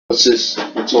What's this?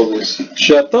 What's all this?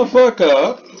 Shut the fuck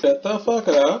up. Shut the fuck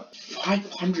up.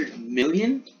 500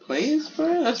 million players,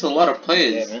 bro? That's a lot of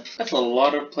players. Yeah, man. That's a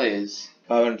lot of players.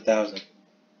 500,000.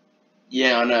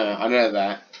 Yeah, I know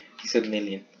that. He said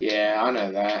million. Yeah, I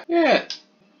know that. Yeah.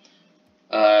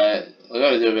 We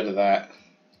gotta do a bit of that.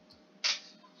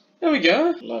 There we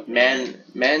go. Love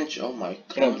oh my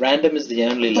god. You know, random is the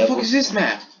only What the level. fuck is this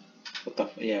map? What the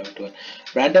yeah, we're doing.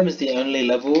 Random is the only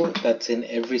level that's in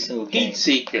every single game. Heat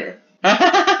Seeker.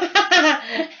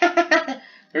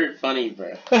 Very funny,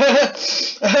 bro.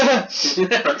 that's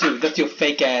your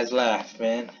fake ass laugh,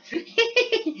 man.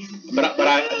 But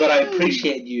I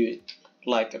appreciate you,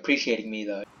 like appreciating me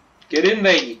though. Get in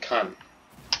there, you cunt.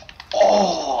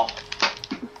 Oh,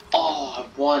 I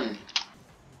won.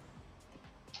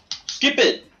 Skip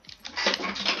it.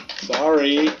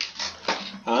 Sorry.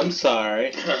 I'm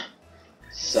sorry.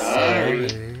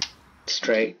 Sorry.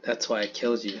 Straight. That's why I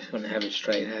killed you. When I have it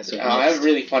straight, it has to be I mixed. have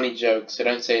really funny jokes, so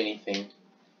don't say anything.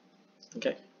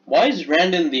 Okay. Why is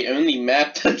random the only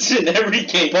map that's in every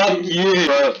game? Fuck you,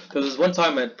 bro. There was one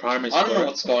time at primary school. I don't know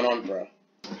what's going on, bro.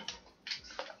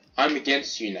 I'm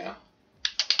against you now.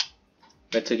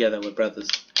 We're together. We're brothers.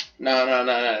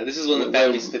 No. This is when the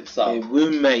family splits up. Hey,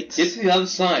 roommates. Get to the other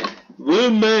side.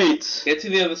 Roommates. Get to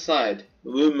the other side.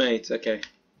 Roommates. Okay.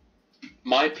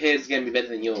 My pair's gonna be better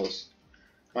than yours.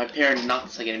 My pair of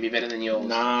nuts are gonna be better than yours.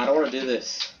 Nah, I don't want to do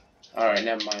this. Alright,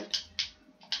 never mind.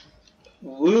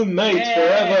 Roommates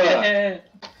forever.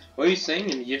 What are you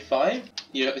saying in year 5?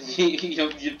 Your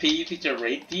PE teacher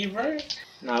raped you, bro?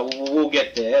 Nah, we'll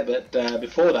get there. But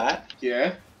before that,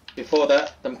 Yeah.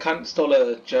 some cunt stole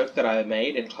a joke that I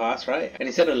made in class, right? And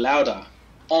he said it louder.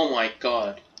 Oh my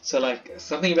god. So like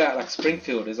something about like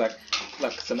Springfield is like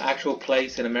some actual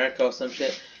place in America or some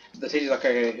shit. The teacher's like,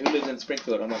 okay, who lives in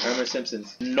Springfield? I'm like, Homer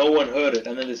Simpson's. No one heard it,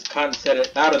 and then this cunt said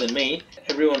it louder than me.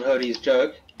 Everyone heard his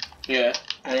joke. Yeah.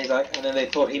 And he's like, and then they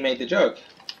thought he made the joke.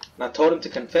 And I told him to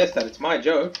confess that it's my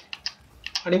joke,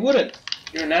 and he wouldn't.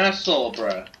 You're an asshole,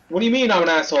 bro. What do you mean I'm an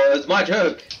asshole? It's my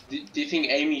joke. Do you think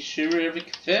Amy Schumer ever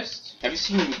confessed? Have you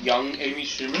seen young Amy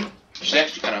Schumer? She's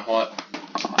actually kind of hot.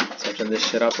 Searching this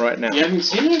shit up right now. You haven't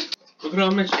seen her? Look at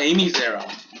how much Amy's there are.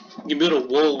 You can build a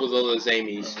wall with all those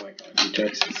Amy's. Oh my god, your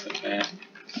jokes are so bad.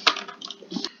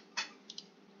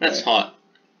 That's hot.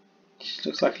 She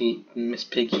looks like Miss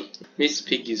Piggy. Miss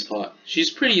Piggy's hot. She's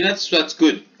pretty. That's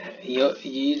good.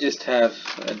 You just have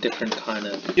a different kind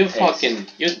of. You're taste. fucking.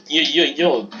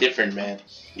 You're different, man.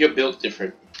 You're built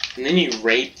different. And then you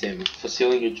raped him for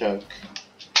stealing your joke.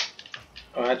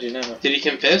 Oh, how'd you know? Did he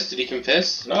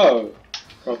confess? No.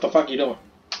 What the fuck are you doing?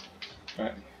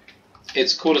 Right.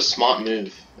 It's called a smart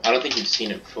move. I don't think you've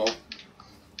seen it before.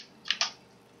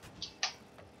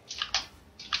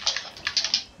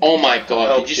 Oh my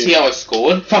god, did you see how I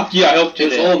scored? Fuck yeah, I helped you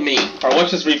It's there. all me. Alright,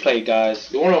 watch this replay,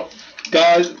 guys. You wanna...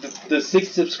 Guys, the 6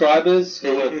 subscribers,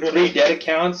 there were 3 dead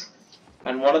accounts,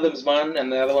 and one of them's mine,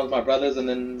 and the other one's my brother's, and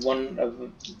then one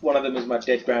of them is my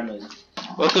dead grandma's.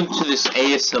 Welcome to this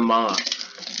ASMR.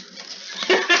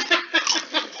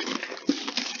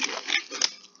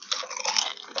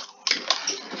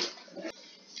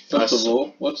 First of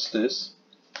all, what's this?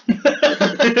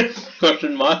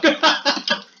 Question mark.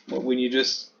 When you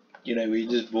just, when you're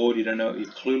just bored, you don't know, you're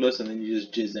clueless, and then you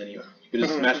just jizz anyway. You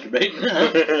just masturbate.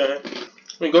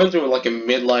 We're going through like a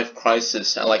midlife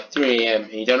crisis at like 3 AM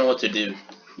and you don't know what to do.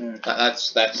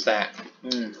 That's that.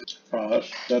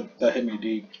 Gosh, that hit me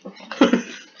deep.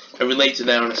 I relate to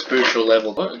that on a spiritual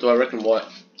level. What? Do I reckon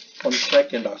what? 1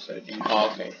 second, I said.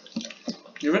 Oh, okay.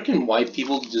 You reckon white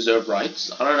people deserve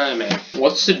rights? I don't know, man.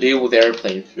 What's the deal with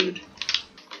airplane food?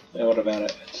 Yeah, what about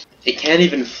it? It can't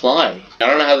even fly. I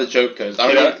don't know how the joke goes.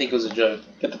 I don't even think it was a joke.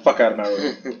 Get the fuck out of my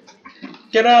room.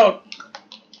 Get out!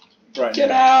 Right Get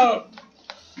now. out!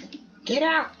 Get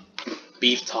out!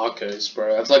 Beef tacos,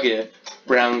 bro. That's like a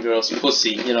brown girl's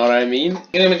pussy, you know what I mean?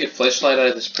 You're gonna make a fleshlight out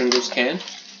of this Pringles can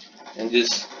and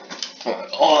just,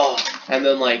 and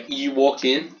then like you walked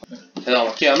in and I'm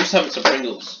like, yeah, I'm just having some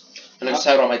Pringles. And I just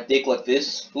have it on my dick like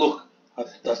this. Look.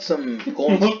 That's some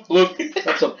porno. Look.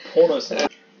 That's a porno sign.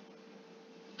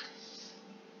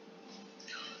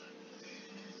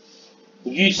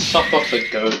 Would you suck off a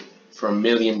goat for $1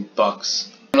 million?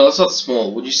 No, that's not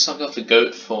small. Would you suck off a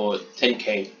goat for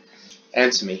 10k?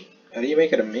 Answer me. How do you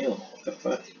make it a meal? What the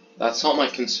fuck? That's not my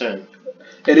concern.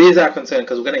 It is our concern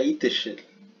because we're gonna eat this shit.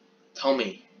 Tell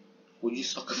me. Would you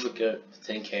suck off a goat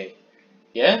for 10k?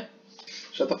 Yeah?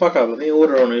 Shut the fuck up. Let me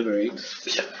order on Uber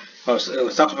Eats. Oh, so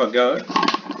suck off a goat.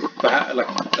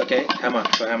 But okay, how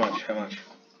much? For how much?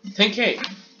 10k.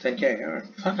 10k.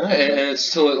 Alright. And it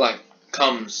still like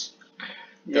comes.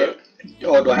 Yeah.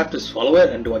 Or do I have to swallow it?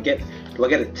 And do I get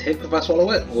a tip if I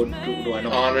swallow it, or do I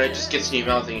not? Oh no, it just gets in your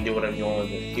mouth and you can do whatever you want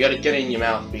with it. You gotta get it in your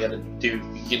mouth, you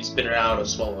can spit it out or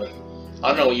swallow it. I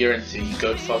don't know what you're into, you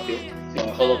go fuck it.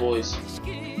 Colour boys.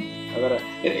 I gotta.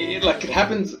 It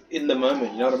happens in the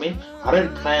moment. You know what I mean? I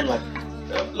don't plan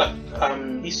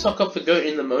You suck up the goat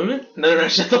in the moment? No,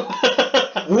 shut up.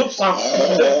 Whoops!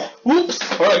 Whoops!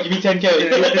 Alright, give me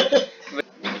 10k.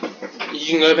 You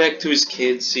can go back to his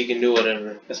kids, so you can do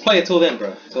whatever. Let's play it till then,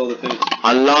 bro. Till the food.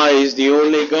 Allah is the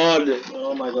only God.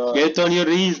 Oh my god. Get on your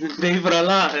knees and pray for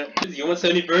Allah. You want so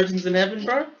many virgins in heaven,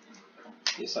 bro?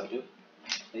 Yes, I do.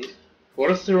 Please.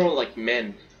 What if they're all like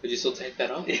men? Would you still take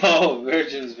that up? Oh,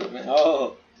 virgins, man.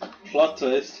 Oh, plot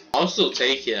twist. I'll still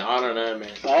take it. I don't know, man.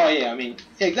 Oh yeah, I mean,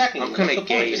 yeah, exactly. I'm kind of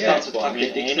gay. That's why. You're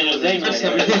not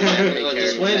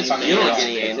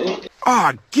getting anal.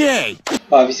 Ah, gay!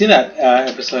 Oh, have you seen that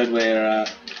episode where?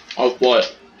 Of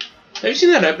what? Have you seen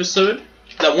that episode?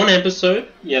 That one episode?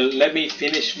 Yeah, let me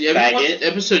finish. Yeah, have you watched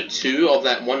episode 2 of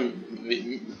that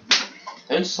one?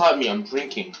 Don't slap me. I'm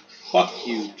drinking. Fuck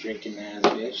you, drinking ass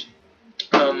bitch.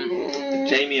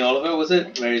 Jamie Oliver, was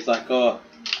it? Where he's like, oh,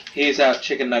 here's how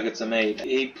chicken nuggets are made.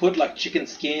 He put like chicken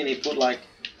skin, he put like...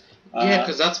 yeah,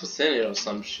 because that's what's in it or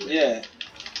some shit. Yeah,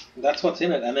 that's what's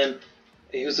in it. And then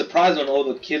he was surprised when all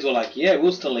the kids were like, yeah,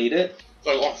 we'll still eat it.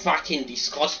 Like, oh, fucking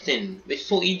disgusting. They're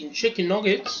still eating chicken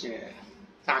nuggets? Yeah.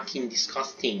 Fucking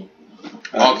disgusting.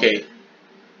 Okay.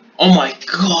 Oh my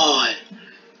god.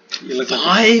 You look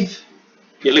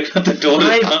You look at the door.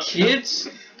 5 kids?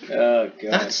 Oh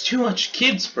god. That's too much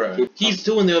kids, bro. He's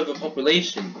doing the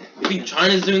overpopulation. You think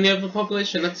China's doing the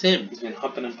overpopulation? That's him. He's been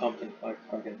humping and pumping like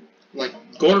fucking... Like,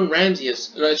 Gordon Ramsay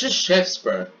is... No, it's just chefs,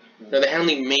 bro. They're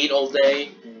handling meat all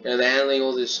day. They're handling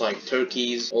all this, like,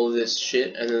 turkeys, all this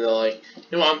shit. And then they're like, you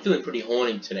know what, I'm feeling pretty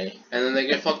horny today. And then they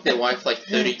go fuck their wife, like,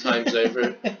 30 times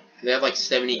over. They have, like,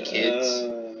 70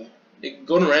 kids.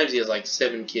 Gordon Ramsay has, like,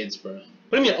 7 kids, bro.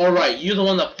 What do you mean, alright? You're the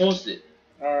one that paused it.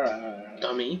 Alright.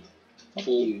 Dummy.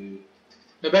 Fool.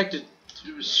 Go back to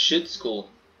shit school,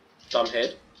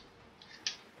 dumbhead.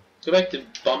 Go back to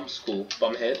bum school,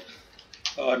 bumhead.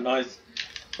 Oh, nice.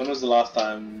 When was the last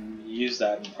time you used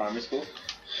that in primary school?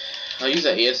 I used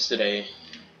that yesterday.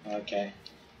 Okay.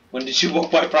 When did you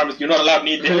walk by primary school? You're not allowed to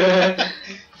eat there.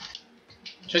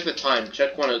 Check the time.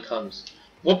 Check when it comes.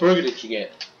 What burger did you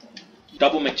get?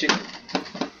 Double McChicken.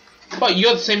 But you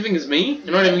got the same thing as me?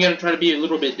 You're not even going to try to be a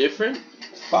little bit different?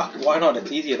 Fuck, why not?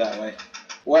 It's easier that way.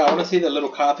 Wow, I want to see the little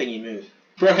car thingy move.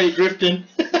 Bro, he drifting.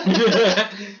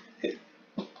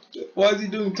 Why is he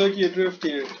doing Tokyo Drift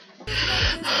here?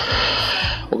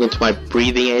 Welcome to my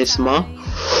breathing ASMR.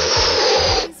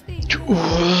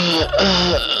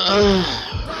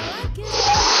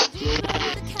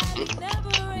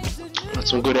 That's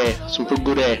some good air. Some pretty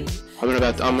good air. I'm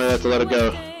about to let it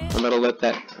go. I'm about to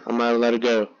let it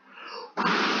go.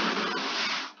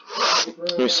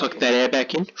 Let me suck that air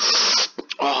back in.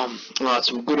 That's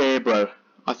some good air, bro.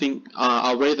 I think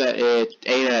I'll rate that air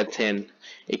 8 out of 10.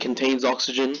 It contains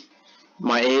oxygen.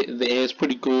 The air is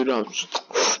pretty good. Yeah,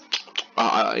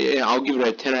 I'll give it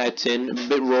a 10 out of 10. A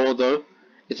bit raw though.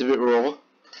 It's a bit raw.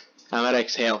 I'm at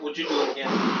exhale. Would you do it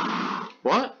again?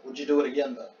 What? Would you do it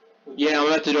again though? Yeah, I'm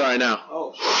about to do it right now.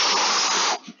 Oh.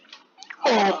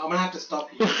 I'm gonna have to stop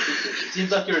you. It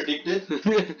seems like you're addicted.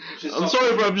 I'm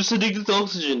sorry, bro. I'm just addicted to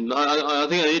oxygen. I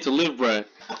think I need to live, bro.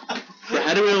 Bro,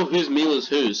 how do we know whose meal is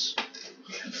whose?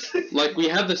 Like, we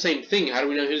have the same thing. How do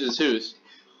we know whose is whose?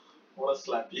 I wanna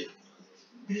slap you.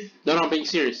 No, I'm being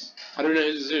serious. How do we know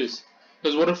whose is whose?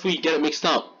 Because what if we get it mixed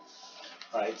up?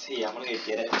 Alright, see, I'm gonna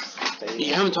get it.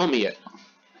 You haven't told me yet.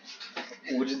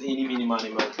 We're just eeny, meeny, miny,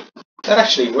 mo. That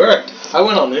actually worked. I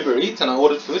went on Uber Eats and I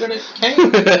ordered food and it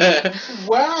came.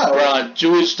 Wow. Bro,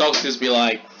 Jewish doctors be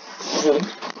like...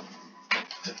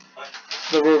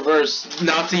 The reverse.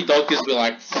 Nazi doctors be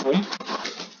like...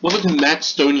 Welcome to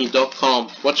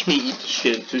MattStoney.com. Watch me eat the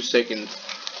shit in 2 seconds.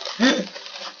 Do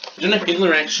you know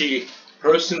Hitler actually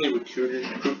personally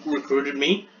recruited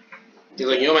me? He's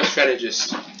like, you're my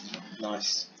strategist.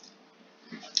 Nice.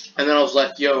 And then I was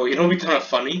like, yo, you know what'd be kind of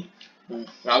funny?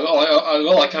 I got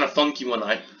like kind of funky one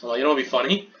night. I'm like, you know what'd be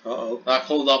funny? Uh-oh. I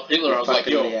called up Hitler. I was like,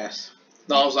 yo.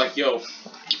 No, I was like, yo,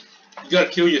 you gotta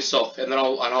kill yourself, and then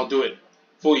I'll do it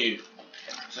for you. He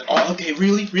said, oh, okay,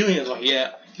 really? Really? I was like,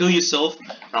 yeah, kill yourself,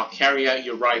 and I'll carry out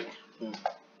your right.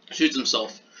 Shoots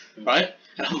himself, right?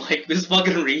 And I'm like, this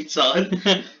fucking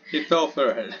retard. He fell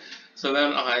for it. So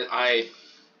then I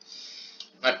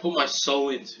put my soul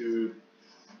into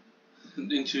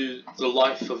the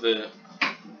life of a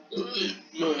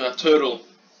turtle.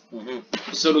 The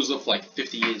turtles live for like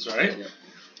 50 years, right? Yeah.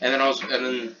 And then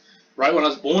Right when I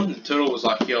was born, the turtle was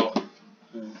like, yo,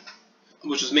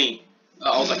 which was me.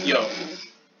 I was like, yo,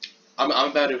 I'm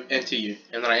about to enter you,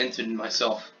 and then I entered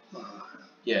myself.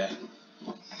 Yeah.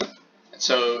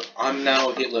 So I'm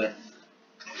now Hitler.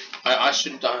 I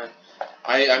should die.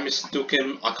 I mistook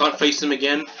him. I can't face him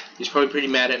again. He's probably pretty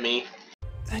mad at me.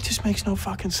 That just makes no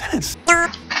fucking sense.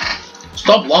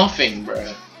 Stop laughing,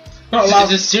 bruh.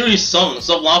 It's a serious song.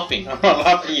 Stop laughing. I'm not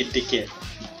laughing, you dickhead.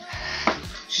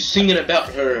 She's singing about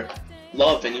her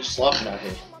love and you're just laughing at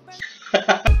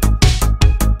her.